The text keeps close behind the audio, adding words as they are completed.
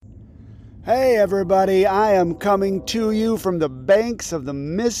Hey everybody, I am coming to you from the banks of the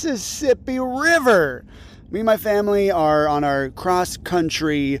Mississippi River. Me and my family are on our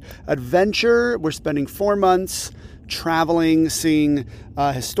cross-country adventure. We're spending 4 months traveling, seeing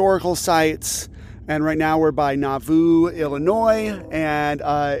historical sites, and right now we're by Nauvoo, Illinois, and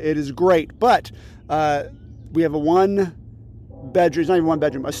it is great. But we have a one-bedroom, it's not even one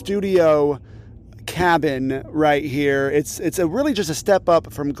bedroom, a studio cabin right here. It's really just a step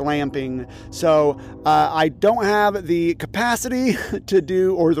up from glamping. So I don't have the capacity to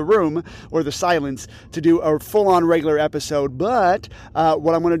do, or the room, or the silence to do a full-on regular episode. But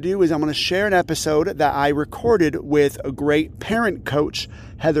what I'm going to do is I'm going to share an episode that I recorded with a great parent coach,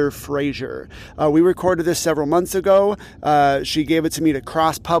 Heather Frazier. We recorded this several months ago. She gave it to me to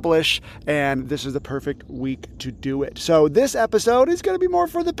cross-publish, and this is the perfect week to do it. So this episode is going to be more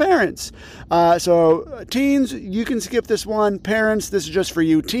for the parents. So teens, you can skip this one. Parents, this is just for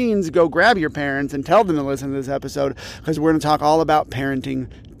you. Teens, go grab your parents and tell them to listen to this episode, because we're going to talk all about parenting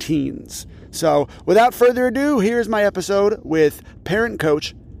teens. So without further ado, here's my episode with parent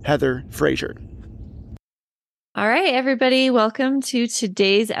coach Heather Frazier. All right, everybody, welcome to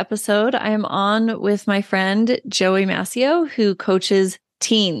today's episode. I am on with my friend Joey Mascio, who coaches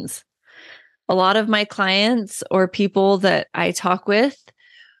teens. A lot of my clients or people that I talk with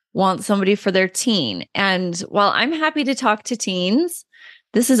want somebody for their teen. And while I'm happy to talk to teens,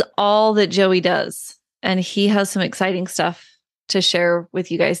 this is all that Joey does. And he has some exciting stuff to share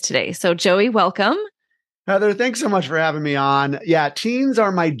with you guys today. So Joey, welcome. Heather, thanks so much for having me on. Yeah, teens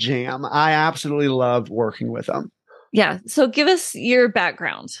are my jam. I absolutely love working with them. Yeah. So give us your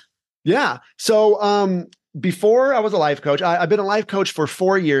background. Yeah. So before I was a life coach, I've been a life coach for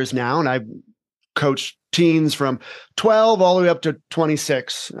 4 years now, and I've coached teens from 12 all the way up to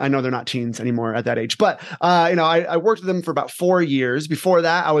 26. I know they're not teens anymore at that age, but I worked with them for about 4 years. Before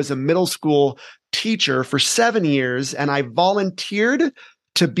that, I was a middle school teacher for 7 years, and I volunteered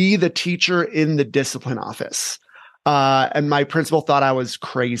to be the teacher in the discipline office. And my principal thought I was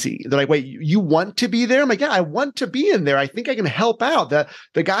crazy. They're like, wait, you want to be there? I'm like, yeah, I want to be in there. I think I can help out.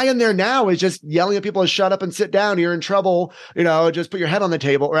 The guy in there now is just yelling at people to shut up and sit down. You're in trouble, just put your head on the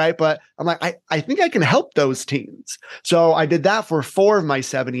table, right? But I'm like, I think I can help those teens. So I did that for 4 of my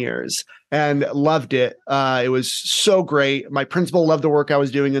 7 years and loved it. It was so great. My principal loved the work I was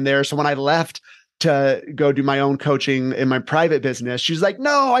doing in there. So when I left to go do my own coaching in my private business, she's like,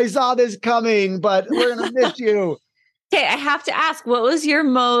 no, I saw this coming, but we're going to miss you. Okay, I have to ask, what was your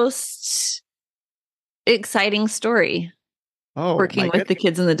most exciting story working with the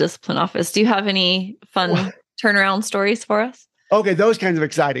kids in the discipline office? Do you have any fun turnaround stories for us? Okay, those kinds of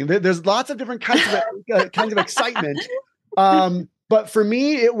exciting. There's lots of different kinds of excitement. But for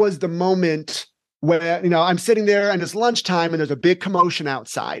me, it was the moment where, I'm sitting there and it's lunchtime and there's a big commotion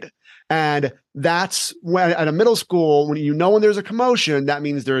outside. And that's when at a middle school, when there's a commotion, that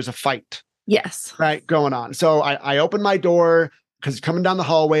means there's a fight. Yes. Right. Going on. So I opened my door because coming down the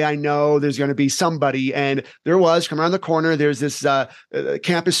hallway, I know there's going to be somebody. And there was, come around the corner, there's this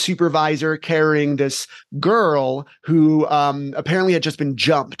campus supervisor carrying this girl who apparently had just been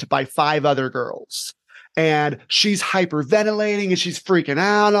jumped by 5 other girls. And she's hyperventilating and she's freaking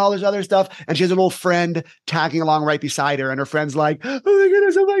out and all this other stuff. And she has a little friend tagging along right beside her. And her friend's like, oh my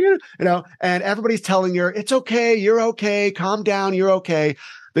goodness, and everybody's telling her, it's okay. You're okay. Calm down. You're okay.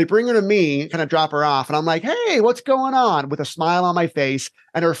 They bring her to me, kind of drop her off. And I'm like, hey, what's going on? With a smile on my face.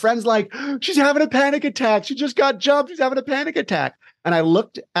 And her friend's like, she's having a panic attack. She just got jumped. She's having a panic attack. And I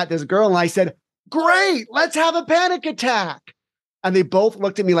looked at this girl and I said, great, let's have a panic attack. And they both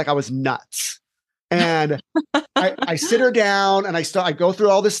looked at me like I was nuts. And I sit her down and I go through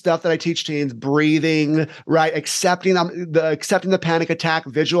all this stuff that I teach teens: breathing, right? Accepting the panic attack,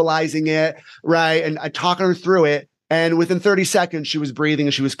 visualizing it, right? And I talking her through it. And within 30 seconds, she was breathing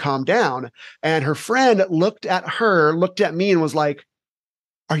and she was calmed down. And her friend looked at me and was like,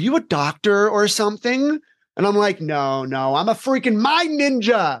 are you a doctor or something? And I'm like, no, I'm a freaking mind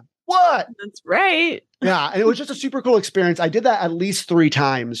ninja. What? That's right. Yeah. And it was just a super cool experience. I did that at least 3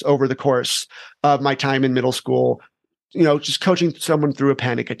 times over the course of my time in middle school, just coaching someone through a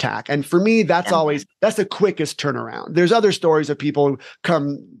panic attack. And for me, that's the quickest turnaround. There's other stories of people who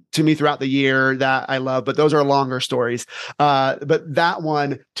come to me throughout the year that I love, but those are longer stories. But that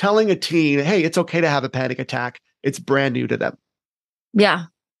one, telling a teen, hey, it's okay to have a panic attack, it's brand new to them. Yeah.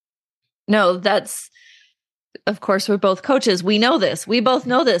 No, of course, we're both coaches. We know this. We both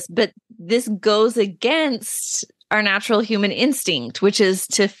know this, but this goes against our natural human instinct, which is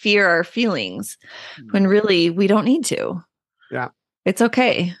to fear our feelings when really we don't need to. Yeah. It's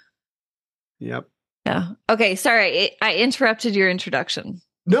okay. Yep. Yeah. Okay. Sorry. I interrupted your introduction.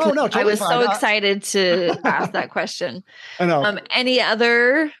 No, no, I totally was fine. so excited to ask that question. I know. Any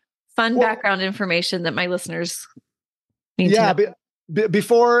other fun Well, background information that my listeners need to yeah. know?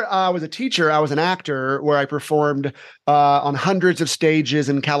 Before I was a teacher, I was an actor where I performed on hundreds of stages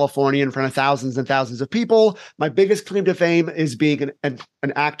in California in front of thousands and thousands of people. My biggest claim to fame is being an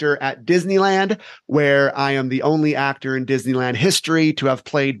actor at Disneyland, where I am the only actor in Disneyland history to have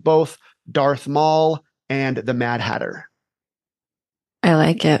played both Darth Maul and the Mad Hatter. I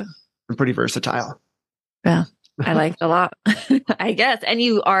like it. I'm pretty versatile. Yeah, I like it a lot, I guess. And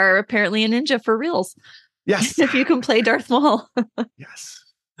you are apparently a ninja for reals. Yes. If you can play Darth Maul. Yes.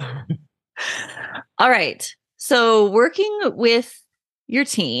 All right. So working with your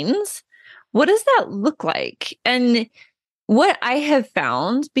teens, what does that look like? And what I have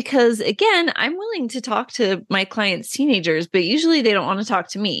found, because again, I'm willing to talk to my clients' teenagers, but usually they don't want to talk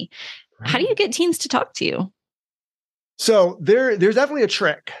to me. How do you get teens to talk to you? So there's definitely a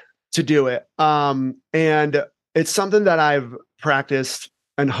trick to do it. And it's something that I've practiced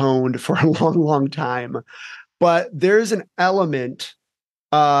and honed for a long, long time. But there's an element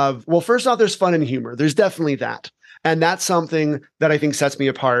of, well, first off, there's fun and humor. There's definitely that. And that's something that I think sets me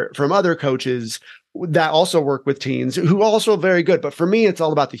apart from other coaches that also work with teens who also very good. But for me, it's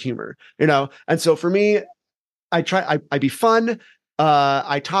all about the humor, you know? And so for me, I be fun.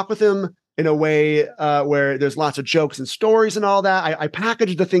 I talk with them in a way where there's lots of jokes and stories and all that. I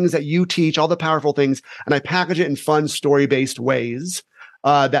package the things that you teach, all the powerful things, and I package it in fun story-based ways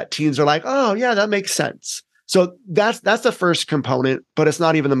that teens are like, oh yeah, that makes sense. So that's the first component, but it's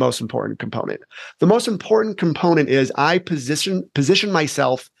not even the most important component. The most important component is I position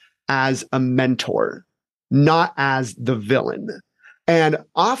myself as a mentor, not as the villain. And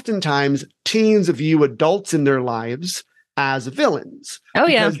oftentimes teens view adults in their lives as villains. Oh,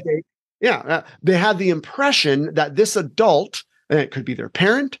 yeah. They have the impression that this adult, and it could be their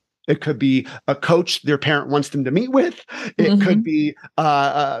parent, it could be a coach their parent wants them to meet with, it could be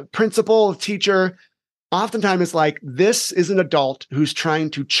a principal, a teacher. Oftentimes it's like, this is an adult who's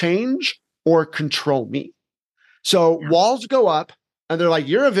trying to change or control me. So walls go up and they're like,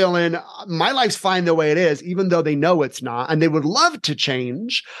 you're a villain. My life's fine the way it is, even though they know it's not. And they would love to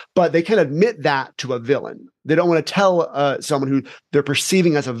change, but they can't admit that to a villain. They don't want to tell someone who they're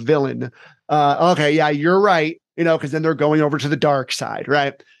perceiving as a villain, okay, yeah, you're right, you know, because then they're going over to the dark side,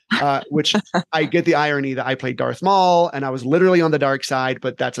 right? Which I get the irony that I played Darth Maul and I was literally on the dark side,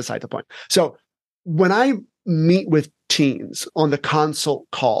 but that's aside the point. So when I meet with teens on the consult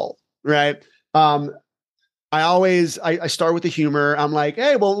call, right? I start with the humor. I'm like,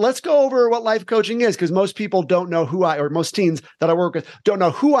 hey, well, let's go over what life coaching is, because most people don't know or most teens that I work with don't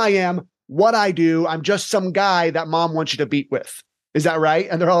know who I am, what I do. I'm just some guy that mom wants you to beat with. Is that right?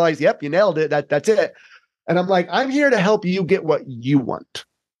 And they're all like, yep, you nailed it. That's it. And I'm like, I'm here to help you get what you want.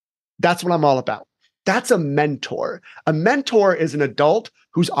 That's what I'm all about. That's a mentor. A mentor is an adult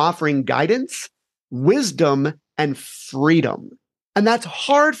who's offering guidance, wisdom, and freedom. And that's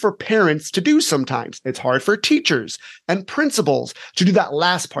hard for parents to do sometimes. It's hard for teachers and principals to do that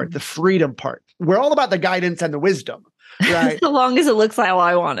last part, the freedom part. We're all about the guidance and the wisdom, right? So long as it looks like how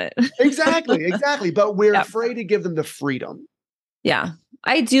I want it. Exactly. But we're afraid to give them the freedom. Yeah.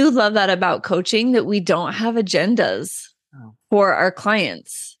 I do love that about coaching, that we don't have agendas for our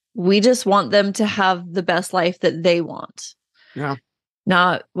clients. We just want them to have the best life that they want. Yeah.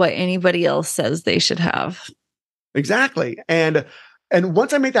 Not what anybody else says they should have. Exactly. And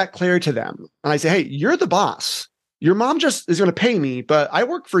once I make that clear to them and I say, hey, you're the boss. Your mom just is going to pay me, but I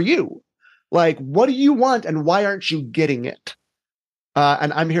work for you. Like, what do you want and why aren't you getting it?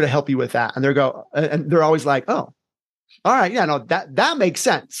 And I'm here to help you with that. And they're always like, oh, all right. Yeah, no, that makes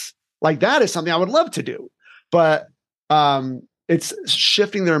sense. Like, that is something I would love to do. But it's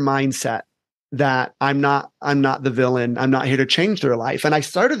shifting their mindset that I'm not the villain. I'm not here to change their life. And I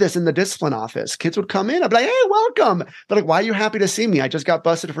started this in the discipline office. Kids would come in. I'd be like, hey, welcome. They're like, why are you happy to see me? I just got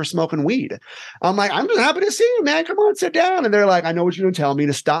busted for smoking weed. I'm like, I'm just happy to see you, man. Come on, sit down. And they're like, I know what you're going to tell me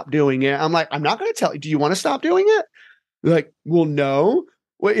to stop doing it. I'm like, I'm not going to tell you. Do you want to stop doing it? They're like, well, no.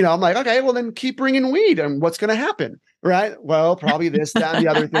 Well, you know, I'm like, okay, well, then keep bringing weed. And what's going to happen? Right? Well, probably this, that, and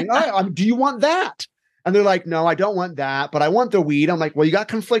the other thing. Do you want that? And they're like, no, I don't want that, but I want the weed. I'm like, well, you got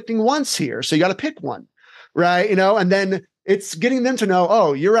conflicting wants here. So you got to pick one, right? You know, and then it's getting them to know,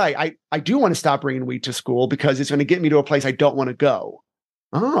 oh, you're right. I do want to stop bringing weed to school because it's going to get me to a place I don't want to go.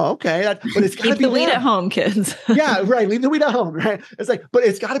 Oh, okay. But it's got to be keep the weed at home, kids. Yeah, right. Leave the weed at home, right? It's like, but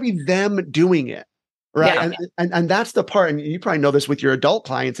it's got to be them doing it. Right. Yeah. And that's the part. And you probably know this with your adult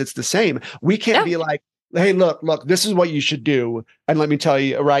clients. It's the same. We can't be like, hey, look, this is what you should do. And let me tell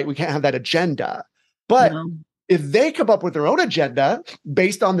you, right, we can't have that agenda. But If they come up with their own agenda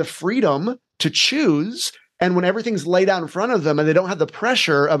based on the freedom to choose, and when everything's laid out in front of them and they don't have the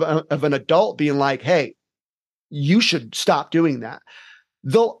pressure of an adult being like, hey, you should stop doing that.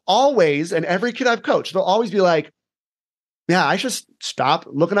 They'll always, and every kid I've coached, they'll always be like, yeah, I should stop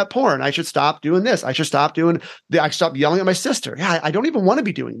looking at porn. I should stop doing this. I should stop I should stop yelling at my sister. Yeah, I don't even want to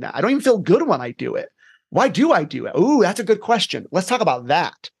be doing that. I don't even feel good when I do it. Why do I do it? Ooh, that's a good question. Let's talk about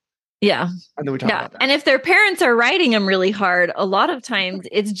that. Yeah. And then we talk about that. And if their parents are writing them really hard, a lot of times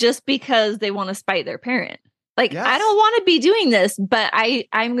it's just because they want to spite their parent. Like, yes. I don't want to be doing this, but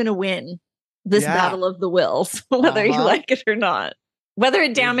I'm going to win this battle of the wills, whether you like it or not, whether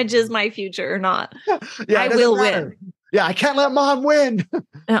it damages my future or not. I will win. Yeah, I can't let mom win.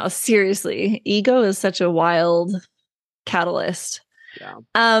 No, seriously. Ego is such a wild catalyst.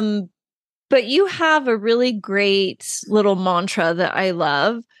 Yeah. But you have a really great little mantra that I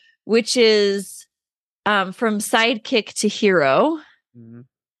love, which is from sidekick to hero. Mm-hmm.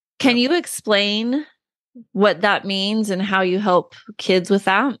 Can you explain what that means and how you help kids with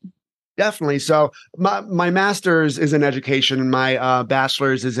that? Definitely. So my master's is in education and my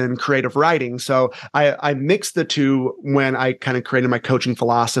bachelor's is in creative writing. So I mixed the two when I kind of created my coaching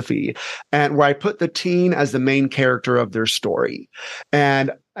philosophy, and where I put the teen as the main character of their story.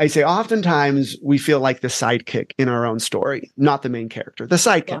 And I say oftentimes we feel like the sidekick in our own story, not the main character, the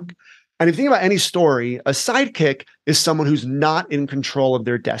sidekick. Yeah. And if you think about any story, a sidekick is someone who's not in control of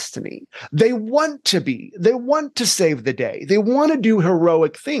their destiny. They want to be. They want to save the day. They want to do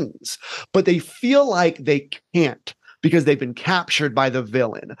heroic things, but they feel like they can't because they've been captured by the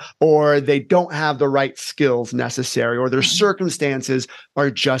villain, or they don't have the right skills necessary, or their circumstances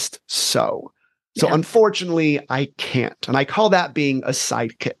are just so. So unfortunately, I can't. And I call that being a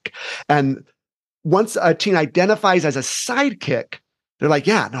sidekick. And once a teen identifies as a sidekick, they're like,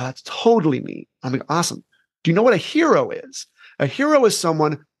 yeah, no, that's totally me. I'm like, awesome. Do you know what a hero is? A hero is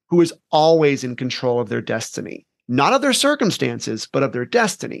someone who is always in control of their destiny, not of their circumstances, but of their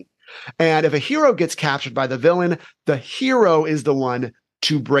destiny. And if a hero gets captured by the villain, the hero is the one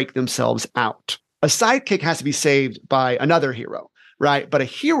to break themselves out. A sidekick has to be saved by another hero, right? But a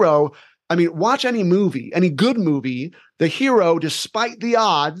hero, I mean, watch any movie, any good movie, the hero, despite the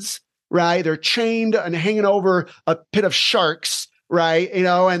odds, right? They're chained and hanging over a pit of sharks, right? You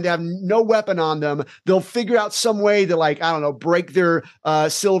know, and they have no weapon on them. They'll figure out some way to, like, I don't know, break their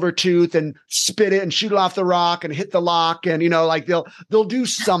silver tooth and spit it and shoot it off the rock and hit the lock. And, you know, like they'll do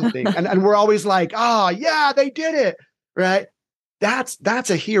something. and we're always like, yeah, they did it. Right. That's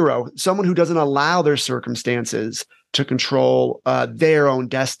a hero, someone who doesn't allow their circumstances to control their own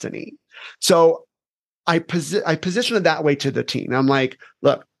destiny. So I position it that way to the teen. I'm like,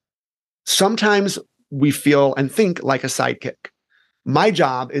 look, sometimes we feel and think like a sidekick. My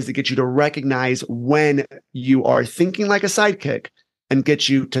job is to get you to recognize when you are thinking like a sidekick and get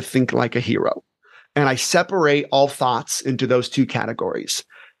you to think like a hero. And I separate all thoughts into those two categories.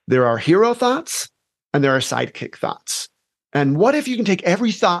 There are hero thoughts and there are sidekick thoughts. And what if you can take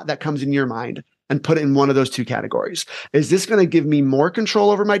every thought that comes in your mind and put it in one of those two categories? Is this going to give me more control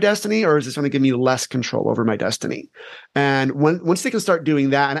over my destiny, or is this going to give me less control over my destiny? And once they can start doing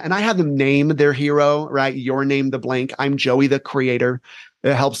that, and I have them name their hero, right? Your name the blank. I'm Joey the creator.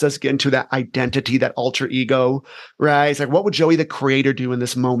 It helps us get into that identity, that alter ego, right? It's like, what would Joey the creator do in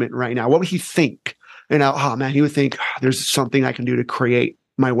this moment right now? What would he think? You know, oh man, he would think, there's something I can do to create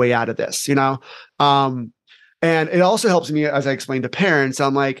my way out of this, you know? And it also helps me, as I explained to parents,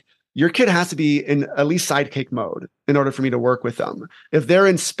 I'm like, your kid has to be in at least sidekick mode in order for me to work with them. If they're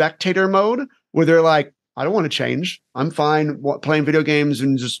in spectator mode, where they're like, I don't want to change. I'm fine playing video games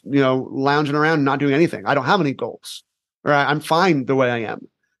and just, you know, lounging around and not doing anything. I don't have any goals. Right? I'm fine the way I am.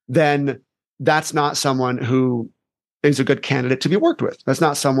 Then that's not someone who is a good candidate to be worked with. That's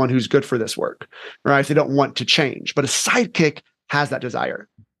not someone who's good for this work, right? If they don't want to change. But a sidekick has that desire.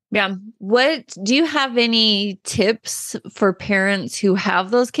 Yeah. What do you have any tips for parents who have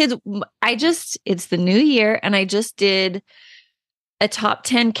those kids? It's the new year and I just did a top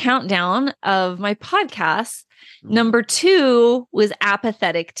 10 countdown of my podcasts. Number 2 was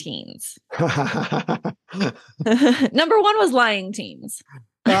apathetic teens. Number 1 was lying teens.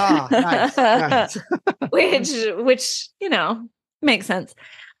 Nice. which, you know, makes sense.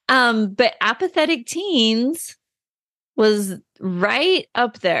 But apathetic teens was right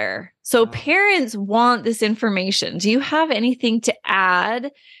up there. So parents want this information. Do you have anything to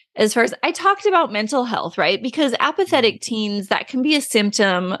add as far as I talked about mental health, right? Because apathetic teens, that can be a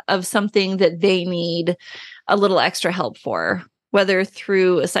symptom of something that they need a little extra help for, whether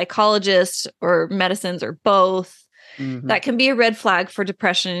through a psychologist or medicines or both. Mm-hmm. That can be a red flag for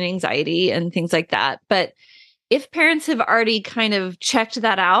depression and anxiety and things like that. But if parents have already kind of checked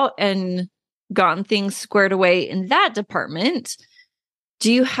that out and gotten things squared away in that department,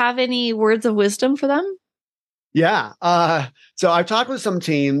 do you have any words of wisdom for them? Yeah. So I've talked with some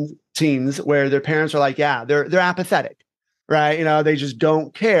teens where their parents are like, yeah, they're apathetic, right? They just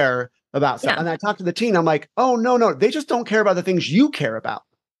don't care about stuff. Yeah. And I talk to the teen, I'm like, oh, no, they just don't care about the things you care about.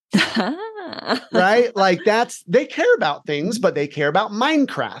 Right? Like they care about things, but they care about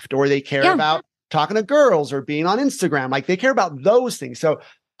Minecraft, or they care about talking to girls or being on Instagram. Like they care about those things. So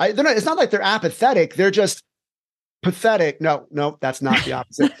it's not like they're apathetic. They're just pathetic. No, that's not the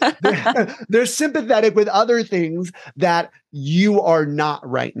opposite. They're sympathetic with other things that you are not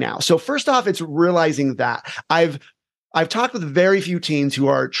right now. So first off, it's realizing that I've talked with very few teens who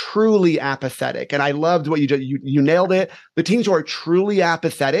are truly apathetic, and I loved what you did. You nailed it. The teens who are truly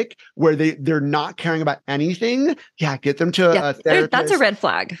apathetic, where they're not caring about anything, get them to a therapist. That's a red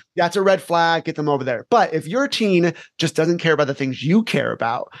flag. That's a red flag. Get them over there. But if your teen just doesn't care about the things you care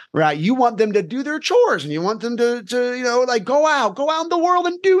about, right? You want them to do their chores, and you want them to like go out in the world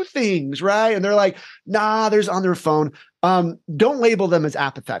and do things, right? And they're like, nah, they're on their phone. Don't label them as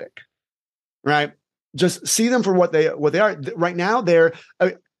apathetic, right? Just see them for what they are right now. They're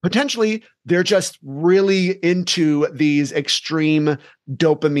potentially they're just really into these extreme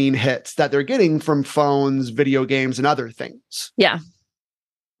dopamine hits that they're getting from phones, video games, and other things. Yeah.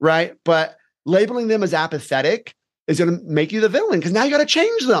 Right. But labeling them as apathetic is going to make you the villain, because now you got to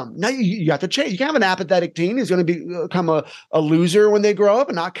change them. Now you have to change. You can't have an apathetic teen who's going to become a loser when they grow up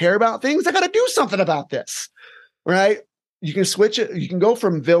and not care about things. I got to do something about this. Right. You can switch it. You can go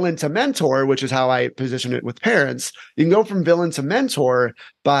from villain to mentor, which is how I position it with parents. You can go from villain to mentor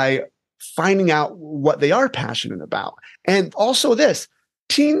by finding out what they are passionate about. And also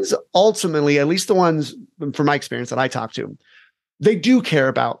teens ultimately, at least the ones from my experience that I talk to, they do care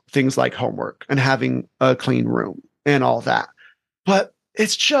about things like homework and having a clean room and all that. But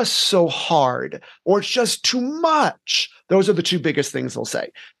it's just so hard, or it's just too much. Those are the two biggest things they'll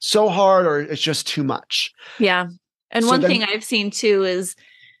say. So hard, or it's just too much. Yeah. And one thing I've seen too is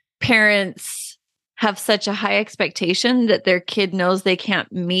parents have such a high expectation that their kid knows they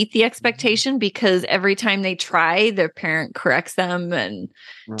can't meet the expectation, because every time they try, their parent corrects them and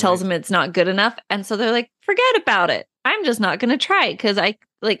tells them it's not good enough. And so they're like, forget about it. I'm just not going to try because I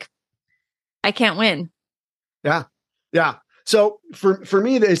can't win. Yeah. Yeah. So for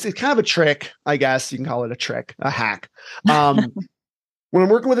me, it's kind of a trick, I guess you can call it a trick, a hack. When I'm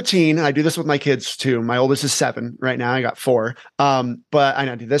working with a teen, I do this with my kids too. My oldest is 7 right now. I got 4. But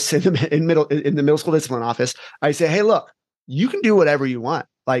I do this in the middle school discipline office. I say, hey, look, you can do whatever you want.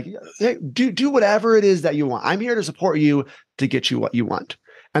 Like, hey, do whatever it is that you want. I'm here to support you to get you what you want.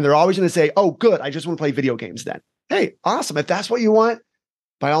 And they're always going to say, oh, good, I just want to play video games then. Hey, awesome. If that's what you want,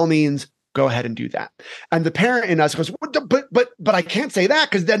 by all means, go ahead and do that. And the parent in us goes, but I can't say that,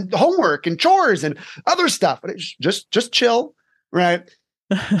 because then homework and chores and other stuff. But it's just chill, right?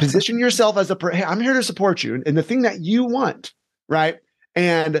 Position yourself as hey, I'm here to support you in the thing that you want, right?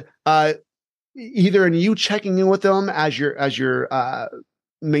 And either in you checking in with them as you're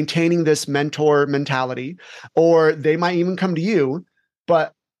maintaining this mentor mentality, or they might even come to you.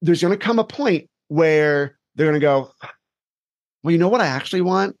 But there's going to come a point where they're going to go, well, you know what I actually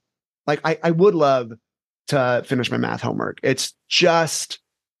want? Like, I would love to finish my math homework. It's just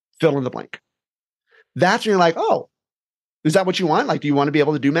fill in the blank. That's when you're like, oh, is that what you want? Like, do you want to be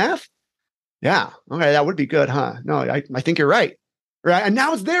able to do math? Yeah. Okay. That would be good, huh? No, I think you're right. Right. And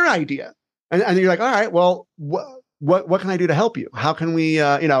now it's their idea. And you're like, all right, well, what can I do to help you? How can we,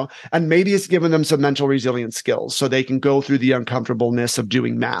 and maybe it's giving them some mental resilience skills so they can go through the uncomfortableness of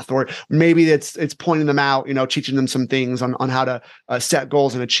doing math, or maybe it's pointing them out, teaching them some things on how to set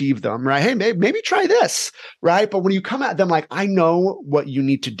goals and achieve them, right? Hey, maybe try this, right? But when you come at them like, I know what you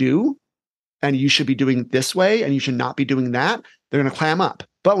need to do, and you should be doing this way, and you should not be doing that, they're going to clam up.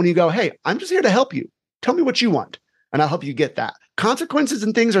 But when you go, hey, I'm just here to help you. Tell me what you want, and I'll help you get that. Consequences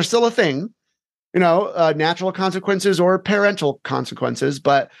and things are still a thing, natural consequences or parental consequences.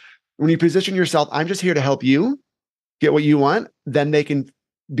 But when you position yourself, I'm just here to help you get what you want, then they can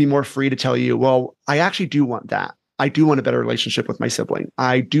be more free to tell you, well, I actually do want that. I do want a better relationship with my sibling.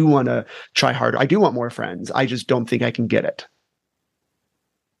 I do want to try harder. I do want more friends. I just don't think I can get it.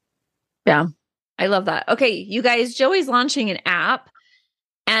 Yeah, I love that. Okay, you guys, Joey's launching an app,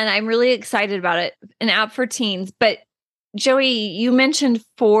 and I'm really excited about it, an app for teens. But Joey, you mentioned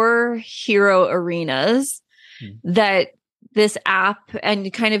 4 hero arenas that this app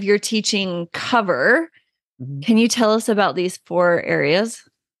and kind of your teaching cover. Can you tell us about these 4 areas?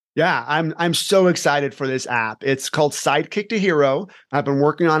 Yeah, I'm so excited for this app. It's called Sidekick to Hero. I've been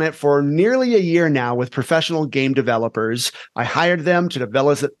working on it for nearly a year now with professional game developers. I hired them to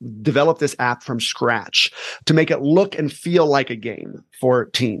develop this app from scratch to make it look and feel like a game for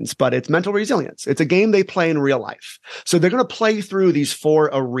teens, but it's mental resilience. It's a game they play in real life. So they're going to play through these 4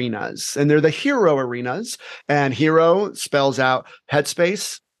 arenas, and they're the hero arenas, and hero spells out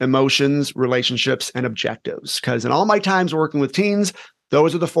headspace, emotions, relationships, and objectives. Because in all my times working with teens,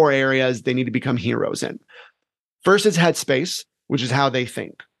 those are the 4 areas they need to become heroes in. First is headspace, which is how they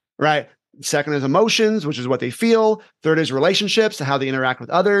think, right? Second is emotions, which is what they feel. Third is relationships, how they interact with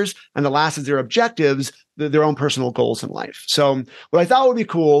others. And the last is their objectives, their own personal goals in life. So what I thought would be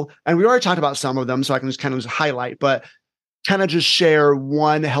cool, and we already talked about some of them, so I can just kind of highlight, but kind of just share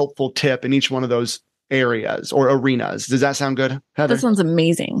one helpful tip in each one of those areas or arenas. Does that sound good, Heather? That sounds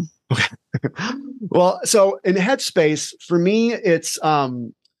amazing. Okay. Well, so in headspace, for me, it's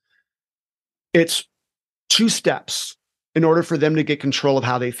 2 steps in order for them to get control of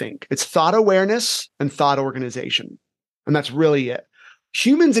how they think. It's thought awareness and thought organization. And that's really it.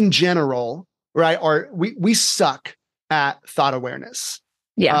 Humans in general, right, we suck at thought awareness.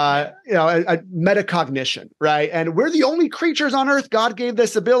 Yeah. Metacognition, right? And we're the only creatures on earth God gave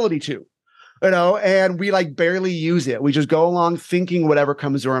this ability to. And we like barely use it. We just go along thinking whatever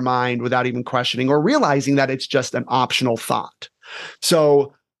comes to our mind without even questioning or realizing that it's just an optional thought.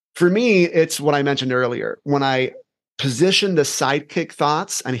 So for me, it's what I mentioned earlier. When I position the sidekick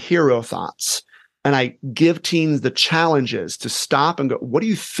thoughts and hero thoughts, and I give teens the challenges to stop and go, what are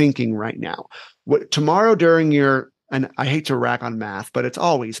you thinking right now? What tomorrow during your, and I hate to rack on math, but it's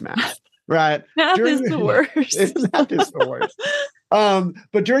always math, right? Math is the worst. Math is the worst.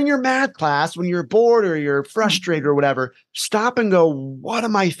 But during your math class, when you're bored or you're frustrated or whatever, stop and go, what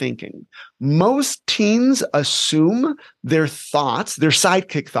am I thinking? Most teens assume their thoughts, their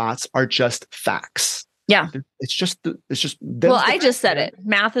sidekick thoughts, are just facts. Yeah. It's just. Well, I just said it.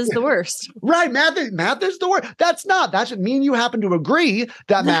 Math is the worst. Right. Math is the worst. That should mean you happen to agree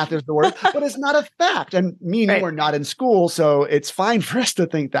that math is the worst, but it's not a fact. And me and you are not in school, so it's fine for us to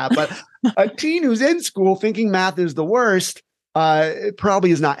think that. But a teen who's in school thinking math is the worst, it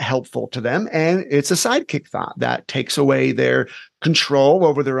probably is not helpful to them. And it's a sidekick thought that takes away their control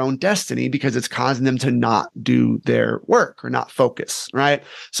over their own destiny because it's causing them to not do their work or not focus. Right.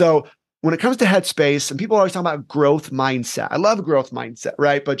 So when it comes to headspace, and people always talk about growth mindset. I love growth mindset,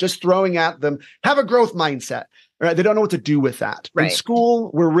 right? But just throwing at them, have a growth mindset, right? They don't know what to do with that. Right. In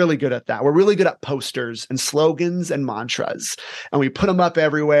school, we're really good at that. We're really good at posters and slogans and mantras, and we put them up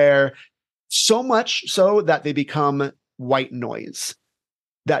everywhere, so much so that they become white noise.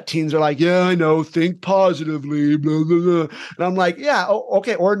 That teens are like, yeah, I know, think positively, blah, blah, blah. And I'm like, yeah,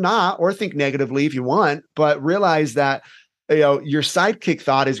 okay, or not, or think negatively if you want, but realize that your sidekick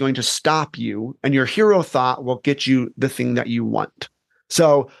thought is going to stop you, and your hero thought will get you the thing that you want.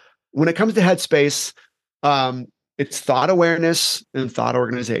 So when it comes to headspace, it's thought awareness and thought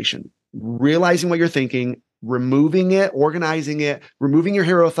organization. Realizing what you're thinking, removing it, organizing it, removing your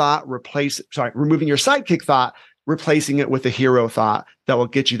hero thought, removing your sidekick thought, replacing it with a hero thought that will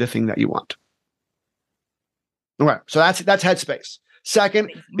get you the thing that you want. All right. So that's headspace.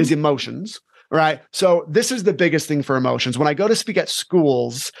 Second is emotions. Right. So this is the biggest thing for emotions. When I go to speak at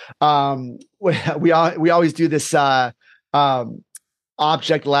schools, we always do this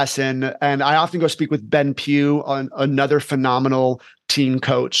object lesson, and I often go speak with Ben Pugh, on another phenomenal teen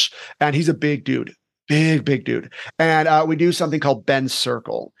coach, and he's a big dude, big dude. And we do something called Ben's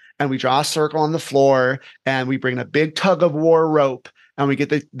Circle, and we draw a circle on the floor, and we bring a big tug of war rope, and we get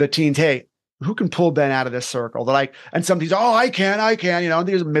the teens, hey, who can pull Ben out of this circle? They're like, and some teens, oh, I can, and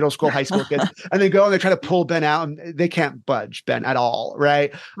these are middle school, high school kids. And they go and they try to pull Ben out, and they can't budge Ben at all.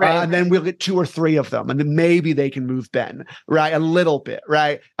 Right. And then we'll get 2 or 3 of them, and then maybe they can move Ben, right? A little bit.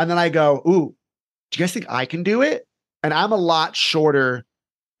 Right. And then I go, ooh, do you guys think I can do it? And I'm a lot shorter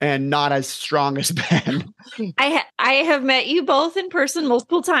and not as strong as Ben. I have met you both in person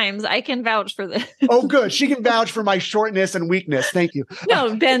multiple times. I can vouch for this. Oh, good. She can vouch for my shortness and weakness. Thank you.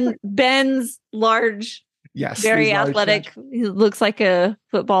 No, Ben's large. Yes. Very athletic. He looks like a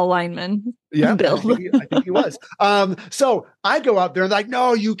football lineman. Yeah. Bill. I think he was. So I go up there and like,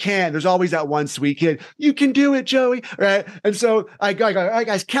 no, you can. There's always that one sweet kid. You can do it, Joey. Right. And so I go, all right,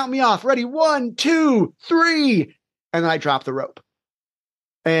 guys, count me off. Ready? 1, 2, 3. And then I drop the rope.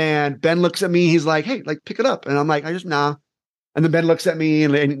 And Ben looks at me. He's like, hey, like, pick it up. And I'm like, nah. And then Ben looks at me,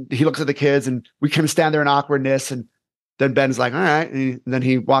 and he looks at the kids, and we kind of stand there in awkwardness. And then Ben's like, all right. And then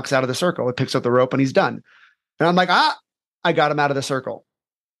he walks out of the circle and picks up the rope, and he's done. And I'm like, I got him out of the circle.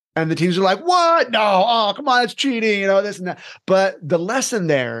 And the teens are like, what? No, oh, come on, it's cheating, this and that. But the lesson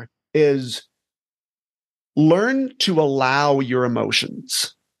there is learn to allow your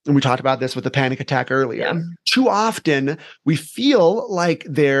emotions. And we talked about this with the panic attack earlier. Yeah. Too often we feel like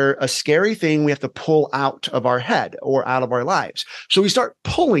they're a scary thing we have to pull out of our head or out of our lives. So we start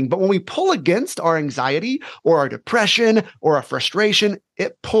pulling, but when we pull against our anxiety or our depression or our frustration,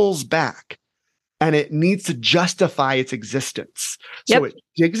 it pulls back and it needs to justify its existence. So it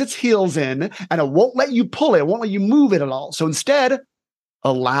digs its heels in and it won't let you pull it. It won't let you move it at all. So instead,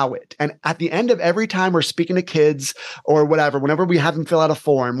 allow it. And at the end of every time we're speaking to kids or whatever, whenever we have them fill out a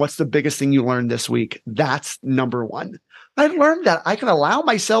form, what's the biggest thing you learned this week? That's number one. I learned that I can allow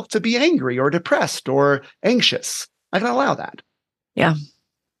myself to be angry or depressed or anxious. I can allow that. Yeah.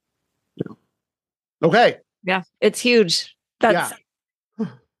 Okay. Yeah. It's huge.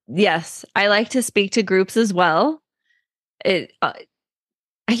 Yes. I like to speak to groups as well. I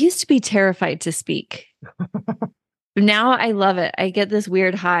used to be terrified to speak. Now I love it. I get this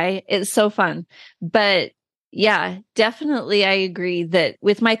weird high. It's so fun. But yeah, definitely I agree that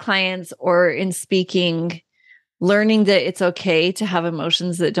with my clients or in speaking, learning that it's okay to have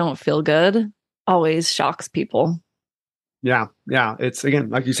emotions that don't feel good always shocks people. Yeah. Yeah. It's, again,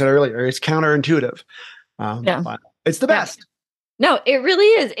 like you said earlier, it's counterintuitive. But it's the best. No, it really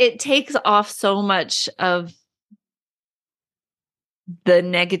is. It takes off so much of the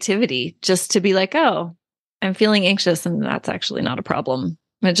negativity just to be like, oh, I'm feeling anxious and that's actually not a problem.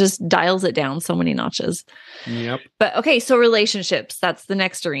 It just dials it down so many notches. Yep. But okay, so relationships, that's the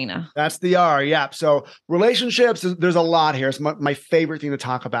next arena. That's the R. Yeah. So relationships, there's a lot here. It's my favorite thing to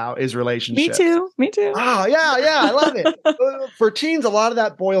talk about is relationships. Me too. Oh, yeah. I love it. For teens, a lot of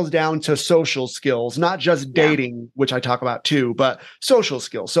that boils down to social skills, not just dating, which I talk about too, but social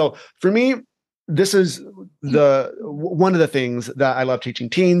skills. So for me, this is one of the things that I love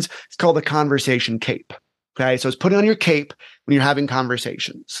teaching teens. It's called the conversation cape. Okay. So it's putting on your cape when you're having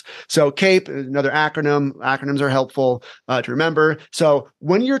conversations. So CAPE is another acronym. Acronyms are helpful to remember. So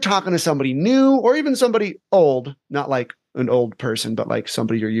when you're talking to somebody new or even somebody old, not like an old person, but like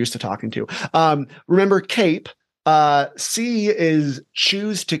somebody you're used to talking to, remember CAPE, C is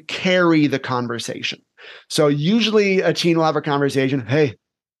choose to carry the conversation. So usually a teen will have a conversation. Hey,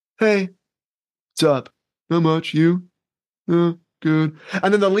 what's up? Not much. You? Good. And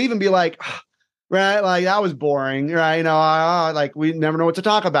then they'll leave and be like, right, like that was boring, right? Like we never know what to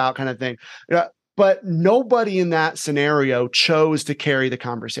talk about, kind of thing. But nobody in that scenario chose to carry the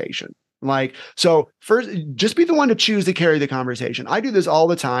conversation. Like, so first, just be the one to choose to carry the conversation. I do this all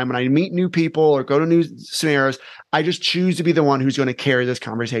the time when I meet new people or go to new scenarios. I just choose to be the one who's going to carry this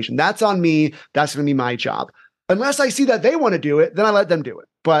conversation. That's on me. That's going to be my job. Unless I see that they want to do it, then I let them do it.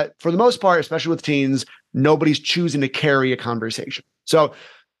 But for the most part, especially with teens, nobody's choosing to carry a conversation. So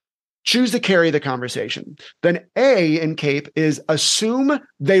choose to carry the conversation. Then A in CAPE is assume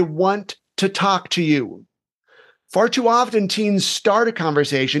they want to talk to you. Far too often, teens start a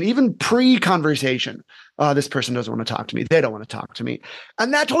conversation, even pre-conversation. This person doesn't want to talk to me. They don't want to talk to me.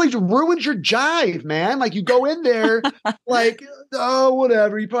 And that totally ruins your jive, man. Like you go in there like, oh,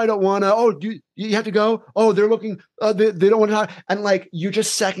 whatever. You probably don't want to. Oh, you have to go? Oh, they're looking. They don't want to talk. And like you're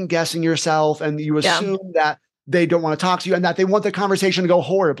just second guessing yourself and you assume that they don't want to talk to you and that they want the conversation to go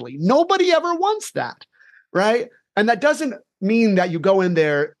horribly. Nobody ever wants that, right? And that doesn't mean that you go in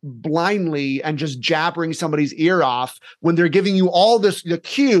there blindly and just jabbering somebody's ear off when they're giving you all the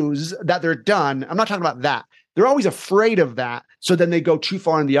cues that they're done. I'm not talking about that. They're always afraid of that. So then they go too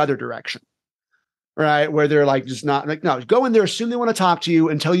far in the other direction, right? Where they're like, just not like, no, go in there, assume they want to talk to you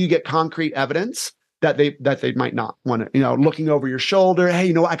until you get concrete evidence that they might not want to, looking over your shoulder.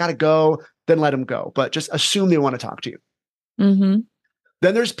 Hey, I got to go. Then let them go. But just assume they want to talk to you. Mm-hmm.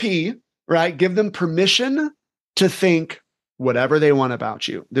 Then there's P, right? Give them permission to think whatever they want about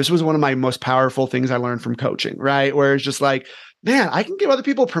you. This was one of my most powerful things I learned from coaching, right? Where it's just like, man, I can give other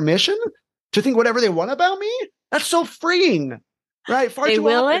people permission to think whatever they want about me. That's so freeing, right? They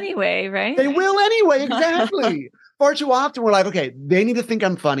will anyway, right? They will anyway, exactly. Far too often we're like, okay, they need to think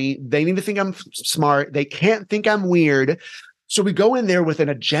I'm funny. They need to think I'm smart. They can't think I'm weird. So we go in there with an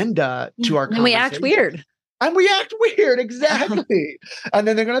agenda to our conversation. And we act weird. And we act weird, exactly. And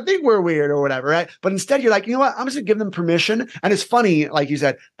then they're going to think we're weird or whatever, right? But instead, you're like, you know what? I'm just going to give them permission. And it's funny, like you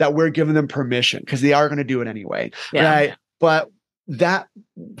said, that we're giving them permission because they are going to do it anyway, right? But that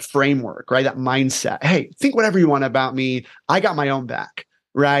framework, right? That mindset, hey, think whatever you want about me. I got my own back,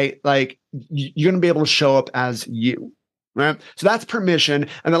 right? Like you're going to be able to show up as you. right? So that's permission.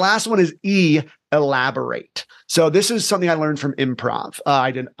 And the last one is E, elaborate. So this is something I learned from improv.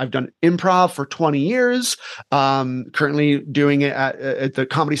 I've done improv for 20 years. Currently doing it at the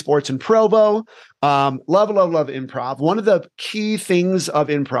Comedy Sports in Provo. Love improv. One of the key things of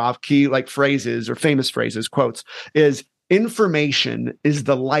improv, key like phrases or famous phrases, quotes, is information is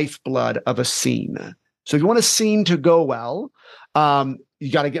the lifeblood of a scene. So if you want a scene to go well,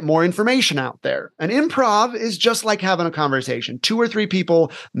 you got to get more information out there. And improv is just like having a conversation, 2 or 3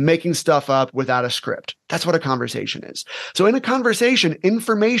 people making stuff up without a script. That's what a conversation is. So in a conversation,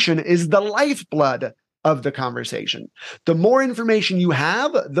 information is the lifeblood of the conversation. The more information you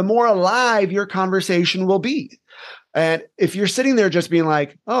have, the more alive your conversation will be. And if you're sitting there just being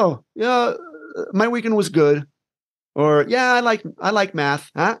like, oh, yeah, my weekend was good. Or, yeah, I like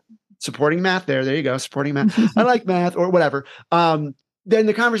math. Huh? Supporting math there. There you go. Supporting math. I like math or whatever. Then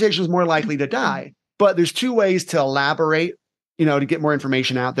the conversation is more likely to die. But there's 2 ways to elaborate, to get more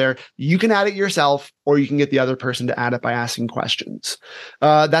information out there. You can add it yourself, or you can get the other person to add it by asking questions.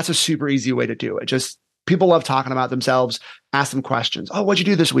 That's a super easy way to do it. Just people love talking about themselves. Ask them questions. Oh, what'd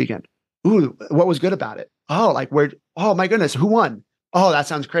you do this weekend? Ooh, what was good about it? Oh, like where? Oh my goodness, who won? Oh, that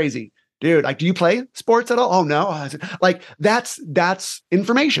sounds crazy. Dude, like, do you play sports at all? Oh, no. Like that's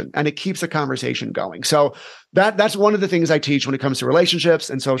information, and it keeps the conversation going. So that's one of the things I teach when it comes to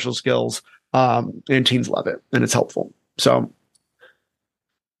relationships and social skills. And teens love it, and it's helpful. So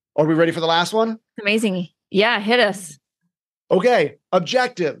are we ready for the last one? Amazing. Yeah, hit us. Okay.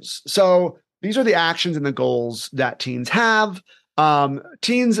 Objectives. So these are the actions and the goals that teens have.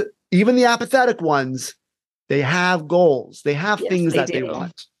 Teens, even the apathetic ones, they have goals. They have things that they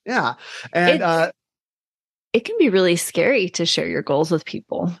want. Yeah. And it can be really scary to share your goals with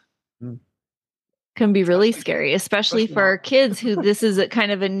people. It can be really scary, especially for kids who this is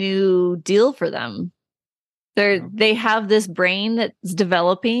kind of a new deal for them. They have this brain that's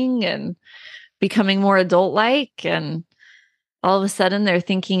developing and becoming more adult-like, and all of a sudden they're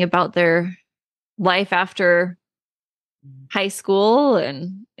thinking about their life after high school,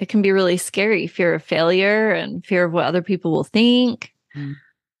 and it can be really scary. Fear of failure and fear of what other people will think.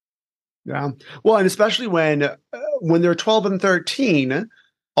 Yeah. Well, and especially when they're 12 and 13,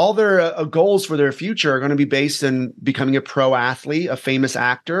 all their goals for their future are going to be based in becoming a pro athlete, a famous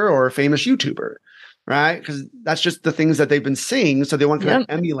actor, or a famous YouTuber, right? Because that's just the things that they've been seeing. So they want to kind of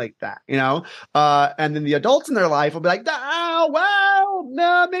emulate that, and then the adults in their life will be like, oh, well,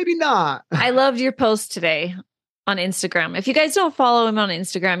 no, maybe not. I loved your post today on Instagram. If you guys don't follow him on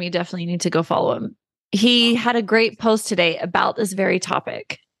Instagram, you definitely need to go follow him. He had a great post today about this very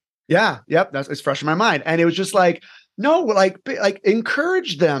topic. Yeah. Yep. It's fresh in my mind. And it was just like, no, like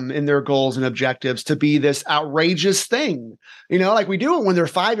encourage them in their goals and objectives to be this outrageous thing. Like we do it when they're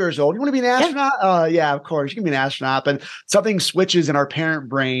 5 years old. You want to be an astronaut? Yeah, of course. You can be an astronaut. And something switches in our parent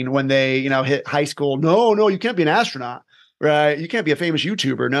brain when they, hit high school. No, you can't be an astronaut, right? You can't be a famous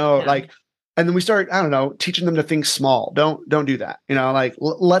YouTuber. No, and then we start, I don't know, teaching them to think small. Don't do that.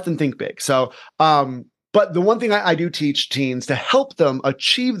 Let them think big. So, but the one thing I do teach teens to help them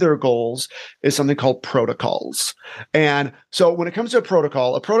achieve their goals is something called protocols. And so when it comes to a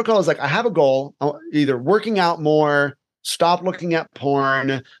protocol is like, I have a goal, either working out more, stop looking at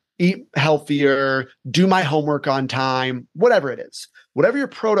porn, eat healthier, do my homework on time, whatever it is, whatever your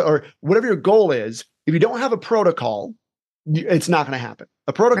goal is. If you don't have a protocol, it's not going to happen.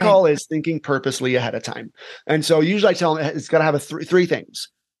 A protocol is thinking purposely ahead of time. And so usually I tell them it's got to have three things: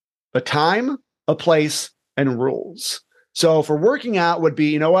 a time, a place, and rules. So for working out would be,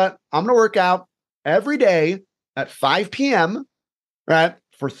 you know what? I'm going to work out every day at 5 p.m., right?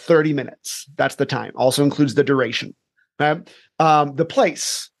 For 30 minutes. That's the time. Also includes the duration. Right? The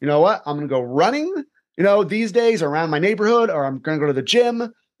place, you know what? I'm going to go running, these days around my neighborhood, or I'm going to go to the gym,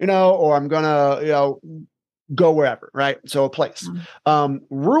 or I'm going to, go wherever, right? So a place.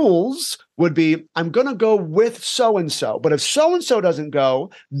 Rules would be, I'm going to go with so-and-so, but if so-and-so doesn't go,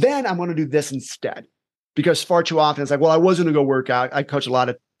 then I'm going to do this instead. Because far too often it's like, well, I was going to go work out. I coach a lot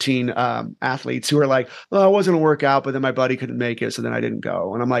of teen athletes who are like, well, I was going to work out, but then my buddy couldn't make it. So then I didn't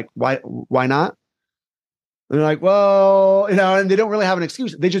go. And I'm like, why not? And they're like, well, and they don't really have an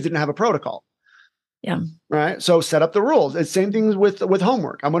excuse. They just didn't have a protocol. Yeah. Right. So set up the rules. It's same thing with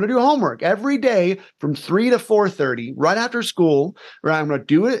homework. I'm going to do homework every day from 3 to 4:30, right after school. Right. I'm going to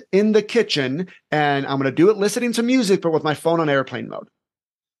do it in the kitchen, and I'm going to do it listening to music, but with my phone on airplane mode.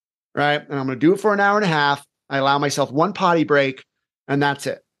 Right. And I'm going to do it for an hour and a half. I allow myself one potty break, and that's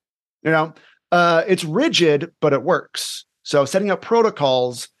it. It's rigid, but it works. So setting up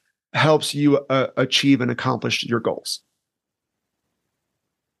protocols helps you achieve and accomplish your goals.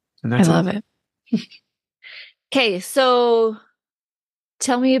 And that's I love it. Okay, so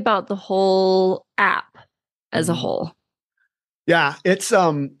tell me about the whole app as a Mhm. whole. Yeah, it's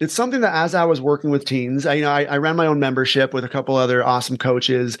something that as I was working with teens, I ran my own membership with a couple other awesome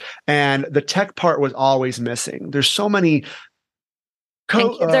coaches, and the tech part was always missing. There's so many And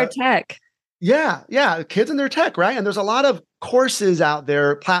co kids are tech. yeah, kids and their tech, right? And there's a lot of courses out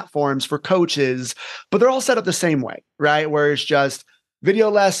there, platforms for coaches, but they're all set up the same way, right? Where it's just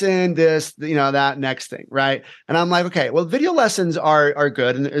video lesson, this, that next thing, right? And I'm like, okay, well, video lessons are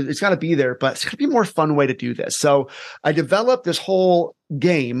good and it's got to be there, but it's got to be a more fun way to do this. So I developed this whole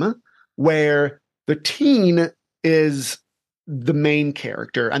game where the teen is the main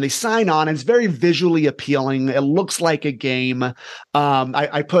character and they sign on and it's very visually appealing. It looks like a game.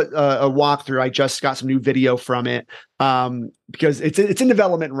 I put a walkthrough. I just got some new video from it because it's in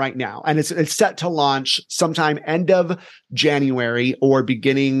development right now and it's set to launch sometime end of January or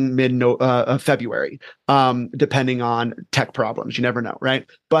beginning mid February, depending on tech problems. You never know, right?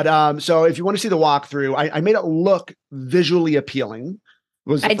 But so if you want to see the walkthrough, I made it look visually appealing.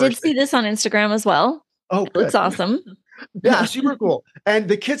 I did see this on Instagram as well. Oh, it looks awesome. Yeah, super cool. And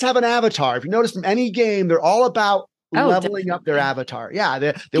the kids have an avatar. If you notice from any game, they're all about leveling up their avatar. Yeah.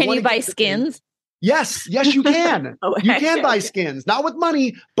 They can you buy skins? Yes, you can. You can buy skins, not with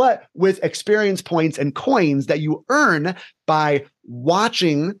money, but with experience points and coins that you earn by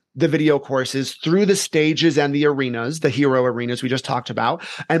watching the video courses through the stages and the arenas, the hero arenas we just talked about,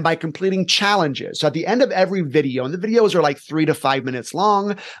 and by completing challenges. So at the end of every video, and the videos are like 3 to 5 minutes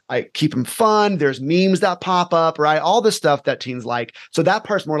long, I keep them fun. There's memes that pop up, right? All the stuff that teens like. So that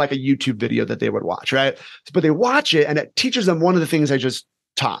part's more like a YouTube video that they would watch, right? But they watch it and it teaches them one of the things I just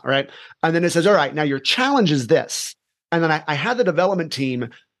taught, right? And then it says, all right, now your challenge is this. And then I had the development team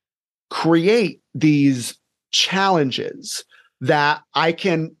create these challenges that I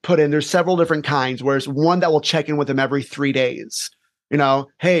can put in. There's several different kinds, whereas one that will check in with them every 3 days.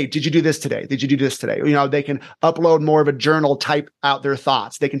 Hey, did you do this today? Did you do this today? They can upload more of a journal, type out their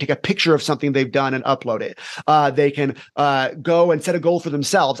thoughts. They can take a picture of something they've done and upload it. They can go and set a goal for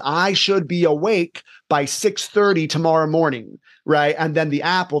themselves. I should be awake by 6:30 tomorrow morning, right? And then the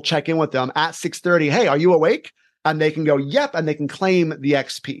app will check in with them at 6:30. Hey, are you awake? And they can go, yep, and they can claim the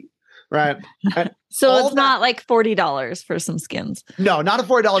XP, right? So it's not like $40 for some skins. No, not a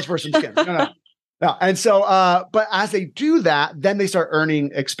 $40 for some skins. No. No. And so, but as they do that, then they start earning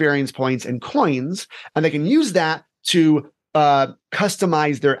experience points and coins, and they can use that to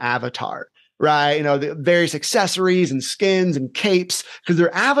customize their avatar, right? The various accessories and skins and capes, because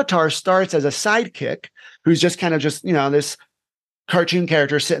their avatar starts as a sidekick who's just kind of this cartoon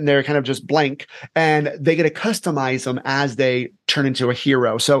character sitting there kind of just blank, and they get to customize them as they turn into a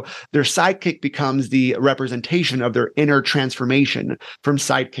hero. So their sidekick becomes the representation of their inner transformation from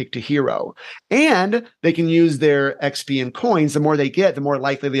sidekick to hero. And they can use their XP and coins. The more they get, the more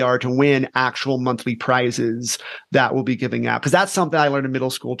likely they are to win actual monthly prizes that we'll be giving out. Because that's something I learned in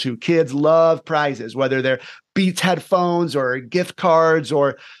middle school too. Kids love prizes, whether they're Beats headphones or gift cards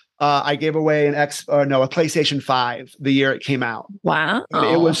or I gave away a PlayStation 5 the year it came out. Wow. And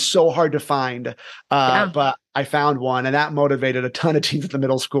it was so hard to find, but I found one, and that motivated a ton of teens at the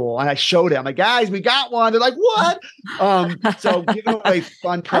middle school. And I showed it. I'm like, guys, we got one. They're like, what? So giving away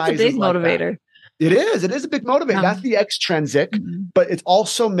fun prizes. That's a big motivator. It is. It is a big motivator. Yeah. That's the extrinsic, but it's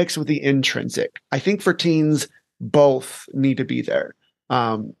also mixed with the intrinsic. I think for teens, both need to be there.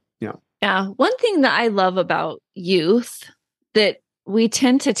 Yeah. One thing that I love about youth that we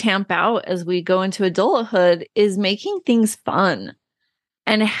tend to tamp out as we go into adulthood is making things fun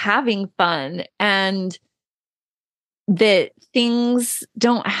and having fun, and that things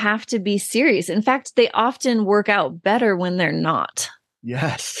don't have to be serious. In fact, they often work out better when they're not.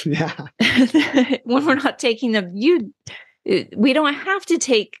 Yes. Yeah. When we're not taking them, we don't have to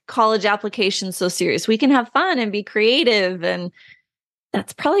take college applications so serious. We can have fun and be creative, and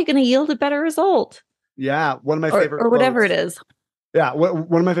that's probably going to yield a better result. Yeah. One of my favorite or whatever it is. Yeah.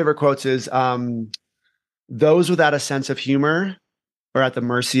 One of my favorite quotes is, those without a sense of humor are at the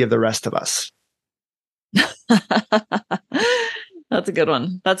mercy of the rest of us. That's a good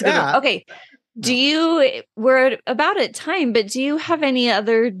one. That's a good one. Okay. We're about at time, but do you have any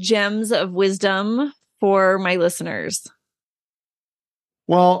other gems of wisdom for my listeners?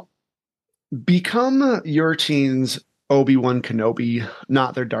 Well, become your teen's Obi-Wan Kenobi,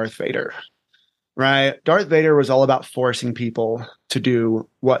 not their Darth Vader. Right? Darth Vader was all about forcing people to do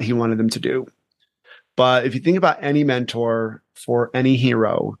what he wanted them to do. But if you think about any mentor for any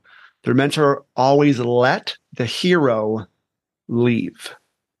hero, their mentor always let the hero leave.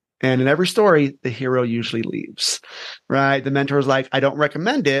 And in every story, the hero usually leaves, right? The mentor is like, I don't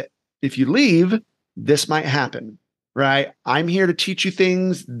recommend it. If you leave, this might happen, right? I'm here to teach you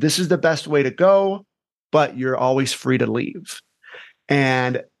things. This is the best way to go, but you're always free to leave.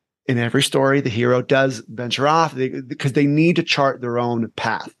 And in every story, the hero does venture off because they need to chart their own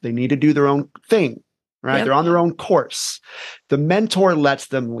path. They need to do their own thing, right? Yep. They're on their own course. The mentor lets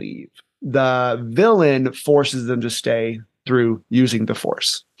them leave. The villain forces them to stay through using the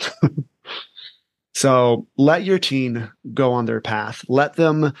force. So let your teen go on their path. Let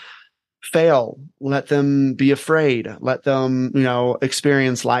them fail. Let them be afraid. Let them,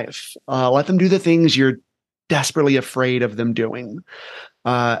 experience life. Let them do the things you're desperately afraid of them doing.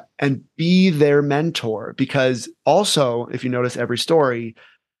 And be their mentor. Because also, if you notice every story,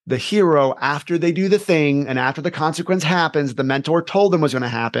 the hero, after they do the thing and after the consequence happens, the mentor told them was going to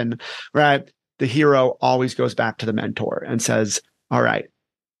happen, right? The hero always goes back to the mentor and says, all right,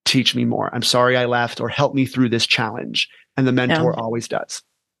 teach me more. I'm sorry I left, or help me through this challenge. And the mentor always does.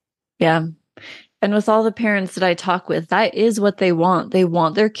 Yeah. And with all the parents that I talk with, that is what they want. They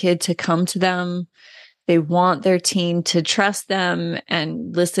want their kid to come to them. They want their teen to trust them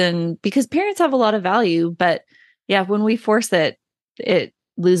and listen, because parents have a lot of value. But yeah, when we force it, it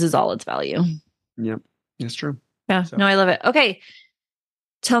loses all its value. Yep, it's true. Yeah, no, I love it. Okay.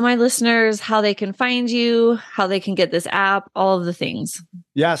 Tell my listeners how they can find you, how they can get this app, all of the things.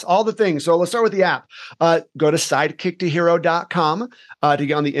 Yes, all the things. So let's start with the app. Go to sidekicktohero.com to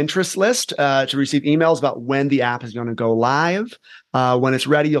get on the interest list, to receive emails about when the app is going to go live. When it's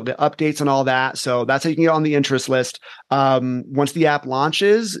ready, you'll get updates on all that. So that's how you can get on the interest list. Once the app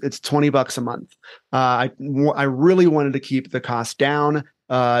launches, it's $20 a month. I really wanted to keep the cost down.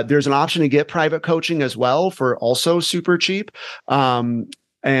 There's an option to get private coaching as well for also super cheap.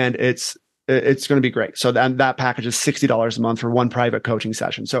 And it's going to be great. So that package is $60 a month for one private coaching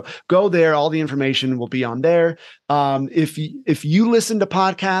session. So go there. All the information will be on there. If you listen to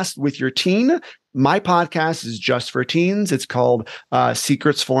podcasts with your teen, my podcast is just for teens. It's called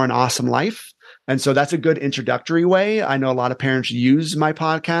Secrets for an Awesome Life. And so that's a good introductory way. I know a lot of parents use my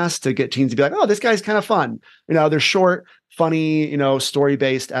podcast to get teens to be like, oh, this guy's kind of fun. They're short, funny,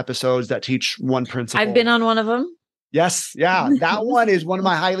 story-based episodes that teach one principle. I've been on one of them. Yes. Yeah. That one is one of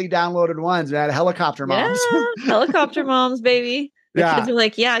my highly downloaded ones, man. Helicopter moms. Yeah, helicopter moms, baby. The kids are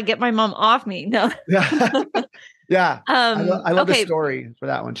like, yeah, get my mom off me. No. Yeah. Yeah. I love okay. the story for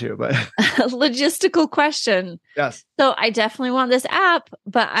that one too, but logistical question. Yes. So I definitely want this app,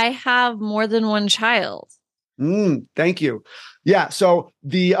 but I have more than one child. Thank you. Yeah. So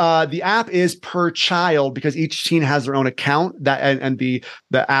the app is per child because each teen has their own account and the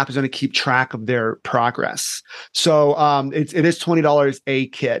app is going to keep track of their progress. So it is $20 a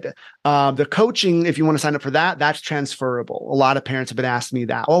kid. The coaching, if you want to sign up for that, that's transferable. A lot of parents have been asking me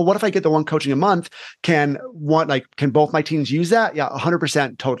that. Oh, what if I get the one coaching a month? Can both my teens use that? Yeah,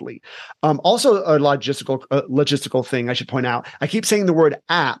 100% totally. Also a logistical thing I should point out. I keep saying the word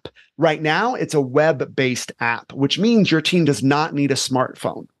app. Right now, it's a web-based app, which means your teen does not need a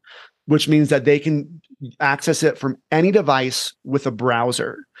smartphone, which means that they can access it from any device with a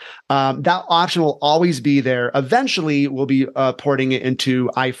browser. That option will always be there. Eventually, we'll be porting it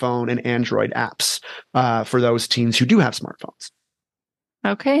into iPhone and Android apps for those teens who do have smartphones.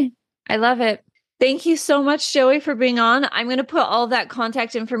 Okay. I love it. Thank you so much, Joey, for being on. I'm going to put all that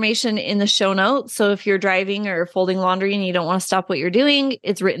contact information in the show notes. So if you're driving or folding laundry and you don't want to stop what you're doing,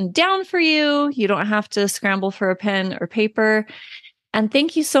 it's written down for you. You don't have to scramble for a pen or paper. And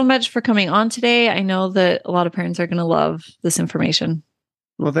thank you so much for coming on today. I know that a lot of parents are going to love this information.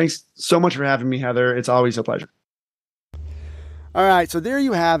 Well, thanks so much for having me, Heather. It's always a pleasure. All right. So there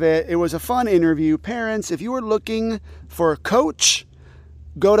you have it. It was a fun interview. Parents, if you are looking for a coach,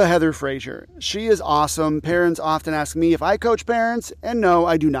 go to Heather Frazier. She is awesome. Parents often ask me if I coach parents, and no,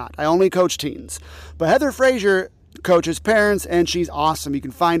 I do not. I only coach teens. But Heather Frazier coaches parents, and she's awesome. You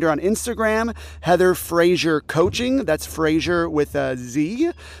can find her on Instagram, Heather Frazier Coaching. That's Frazier with a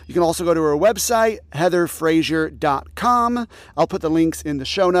Z. You can also go to her website, heatherfrazier.com. I'll put the links in the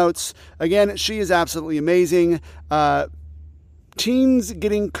show notes. Again, she is absolutely amazing. Teens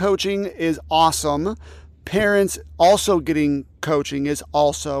getting coaching is awesome. Parents also getting coaching is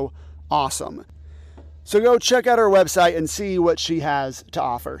also awesome. So go check out her website and see what she has to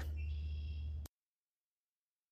offer.